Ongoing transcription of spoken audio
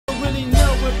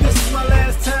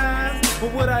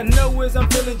But what I know is I'm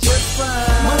feeling just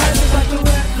fine. My life is like a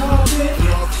red carpet,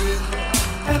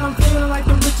 and I'm feeling like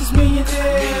the richest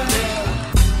millionaire.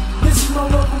 This is my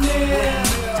local mayor,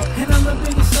 and I'm the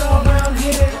biggest star around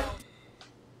here.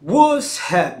 What's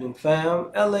happening,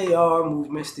 fam? L.A.R.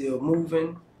 movement still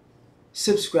moving.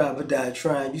 Subscribe or die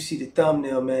trying. You see the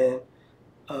thumbnail, man.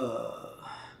 That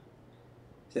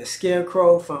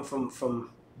scarecrow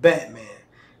from Batman.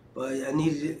 But I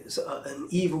needed an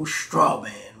evil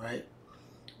Strawman, right?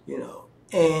 You know.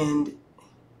 And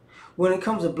when it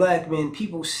comes to black men,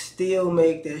 people still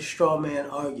make that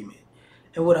Strawman argument.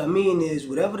 And what I mean is,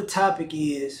 whatever the topic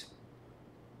is,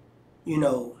 you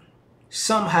know,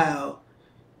 somehow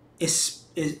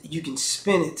you can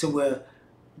spin it to where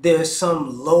there's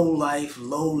some low-life,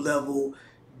 low-level,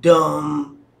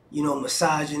 dumb, you know,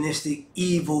 misogynistic,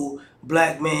 evil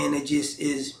black man that just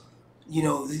is, you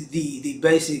know, the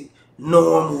basic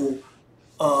normal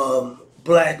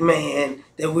black man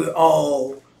that we're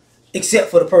all, except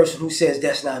for the person who says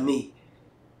that's not me,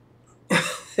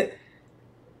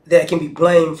 that can be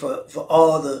blamed for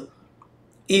all the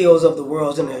ills of the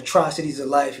world and the atrocities of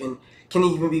life, and can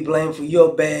even be blamed for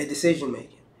your bad decision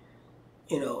making.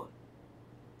 You know,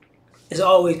 it's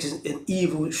always an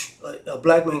evil. A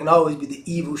black man can always be the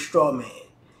evil straw man.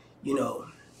 You know,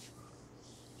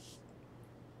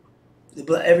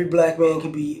 every black man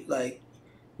can be like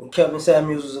when Kevin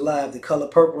Samuels was alive, the color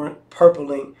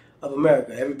purpling of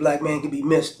America. Every black man can be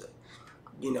Mister.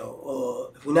 You know,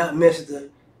 or if we're not Mister,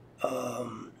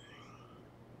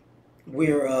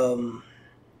 we're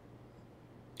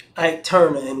Ike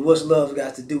Turner, and what's love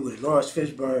got to do with it? Lawrence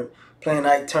Fishburne playing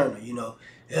Ike Turner, you know.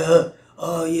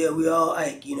 Oh yeah, we all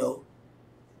Ike, you know.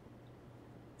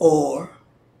 Or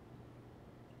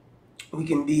we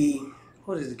can be,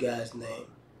 what is the guy's name?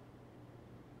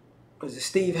 Was it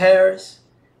Steve Harris?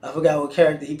 I forgot what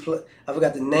character he played. I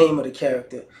forgot the name of the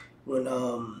character when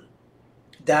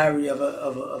Diary of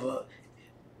a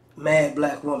Mad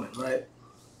Black Woman, right?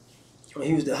 When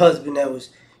he was the husband that was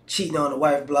cheating on the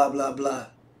wife, blah blah blah.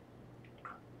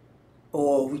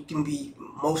 Or we can be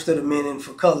most of the men in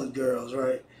For Colored Girls,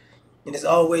 right? And it's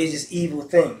always this evil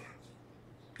thing,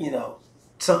 you know.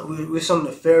 We're some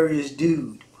nefarious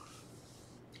dude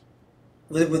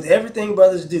with everything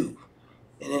brothers do,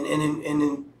 and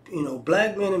then you know,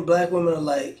 black men and black women are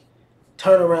like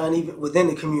turn around even within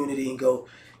the community and go,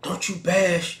 don't you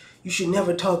bash? You should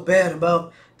never talk bad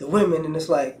about the women. And it's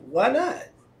like, why not?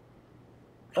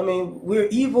 I mean, we're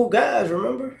evil guys,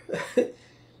 remember?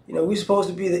 You know, we're supposed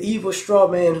to be the evil straw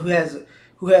man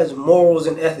who has morals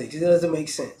and ethics. It doesn't make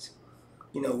sense.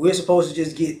 You know, we're supposed to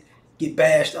just get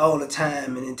bashed all the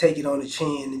time and then take it on the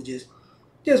chin and just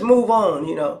move on,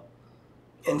 you know,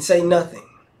 and say nothing.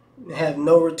 And have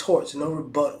no retorts, no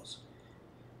rebuttals.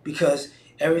 Because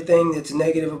everything that's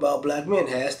negative about black men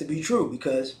has to be true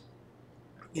because,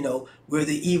 you know, we're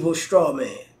the evil straw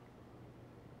man.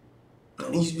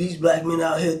 And these black men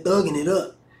out here thugging it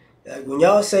up. Like when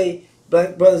y'all say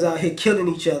black brothers out here killing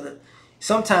each other,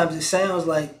 sometimes it sounds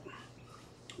like,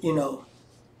 you know,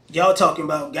 y'all talking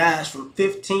about guys from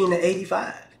 15 to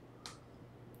 85.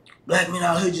 Black men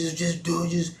out here just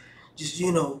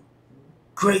you know,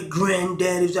 great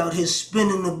granddaddies out here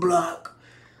spinning the block,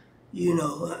 you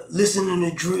know, listening to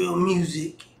drill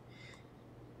music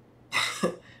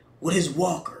with his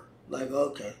walker. Like,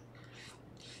 okay.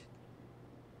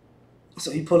 So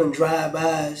he pulling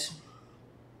drive-bys.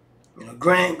 You know,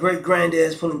 great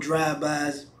granddad's pulling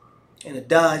drive-bys in a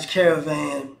Dodge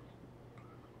Caravan,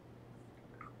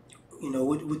 you know,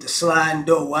 with the sliding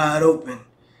door wide open,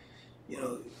 you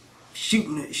know,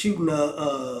 shooting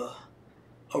a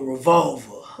revolver.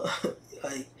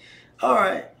 Like, all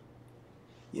right,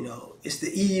 you know, it's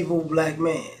the evil black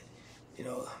man. You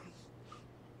know,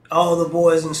 all the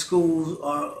boys in schools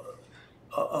are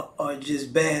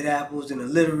just bad apples and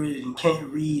illiterate and can't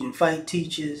read and fight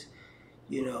teachers.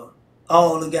 You know,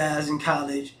 all the guys in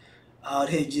college out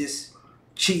here just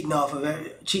cheating off,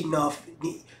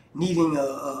 needing a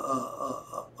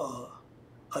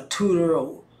tutor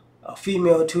or a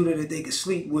female tutor that they could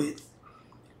sleep with,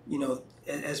 you know,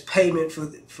 as payment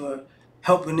for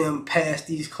helping them pass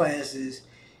these classes.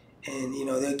 And, you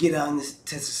know, they'll get out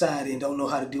into society and don't know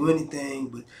how to do anything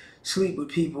but sleep with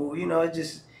people. You know,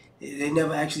 they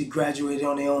never actually graduated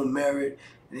on their own merit.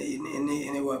 And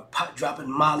they were dropping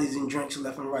mollies and drinks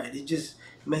left and right. It just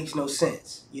makes no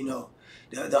sense, you know.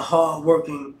 The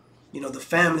hard-working, you know, the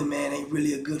family man ain't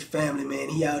really a good family man.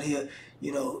 He out here,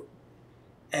 you know,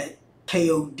 at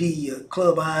KOD,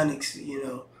 Club Onyx, you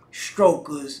know,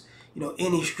 Strokers, you know,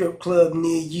 any strip club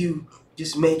near you,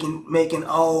 just making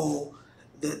all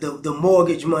the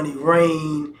mortgage money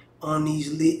rain on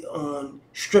on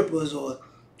strippers or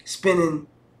spending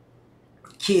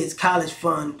kids' college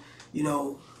fund, you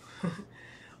know,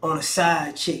 on a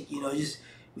side chick, you know, just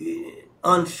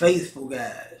unfaithful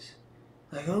guys.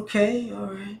 Like, okay, all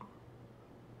right.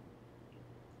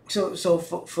 So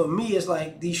for me, it's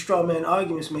like these straw man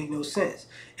arguments make no sense.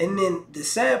 And then the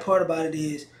sad part about it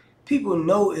is people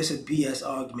know it's a BS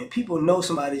argument. People know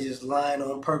somebody's just lying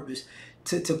on purpose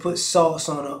to put sauce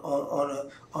on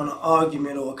an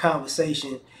argument or a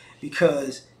conversation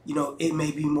because, you know, it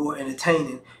may be more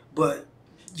entertaining, but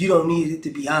you don't need it to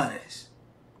be honest.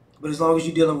 But as long as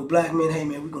you're dealing with black men, hey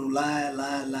man, we're gonna lie,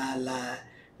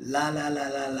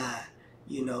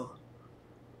 you know.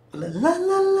 La la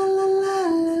la la la la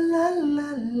la la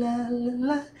la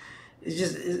la.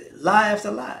 It's lie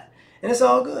after lie, and it's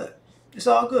all good. It's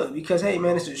all good because hey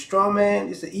man, it's a straw man.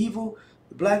 It's the evil.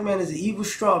 The black man is an evil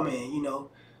straw man. You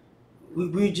know,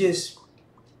 we're just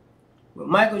with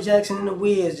Michael Jackson and the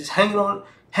Wiz just hanging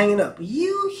up.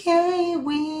 You can't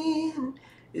win.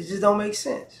 It just don't make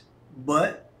sense.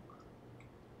 But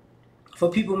for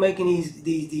people making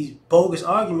these bogus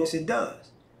arguments, it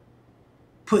does.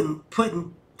 Putting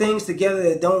things together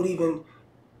that don't even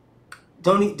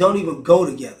go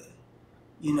together.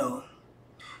 You know,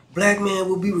 black man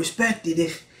will be respected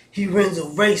if he wins a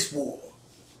race war.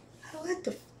 What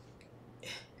the?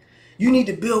 You need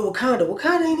to build Wakanda.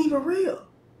 Wakanda ain't even real.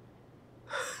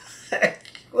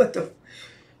 What the?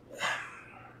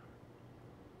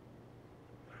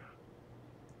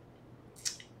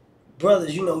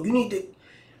 Brothers, you know, you need to.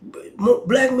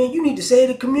 Black men, you need to save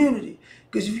the community.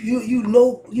 Because you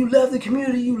know you love the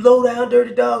community, you low down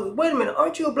dirty dog. Wait a minute,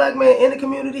 aren't you a black man in the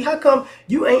community? How come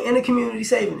you ain't in the community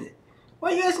saving it?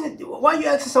 Why you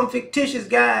asking some fictitious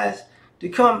guys to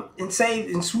come and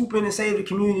swoop in and save the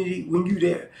community when you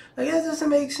there? Like that doesn't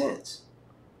make sense.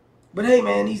 But hey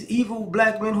man, these evil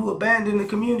black men who abandon the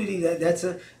community, that's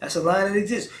a line that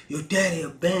exists. Your daddy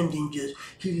abandoned you.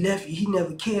 He left you, he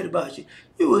never cared about you.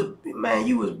 You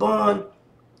was born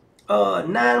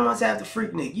 9 months after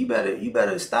Freaknik. You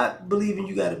better stop believing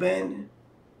you got abandoned.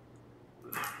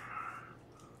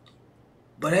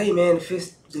 But hey man,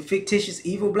 the fictitious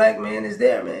evil black man is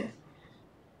there, man.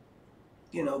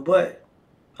 You know, but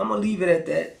I'm gonna leave it at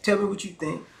that. Tell me what you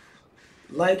think.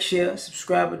 Like, share,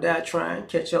 subscribe, or die trying.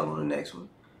 Catch y'all on the next one.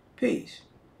 Peace.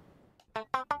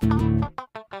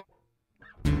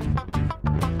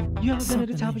 You ever been at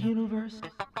the top of the universe?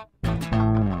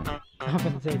 I'm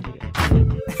gonna take you.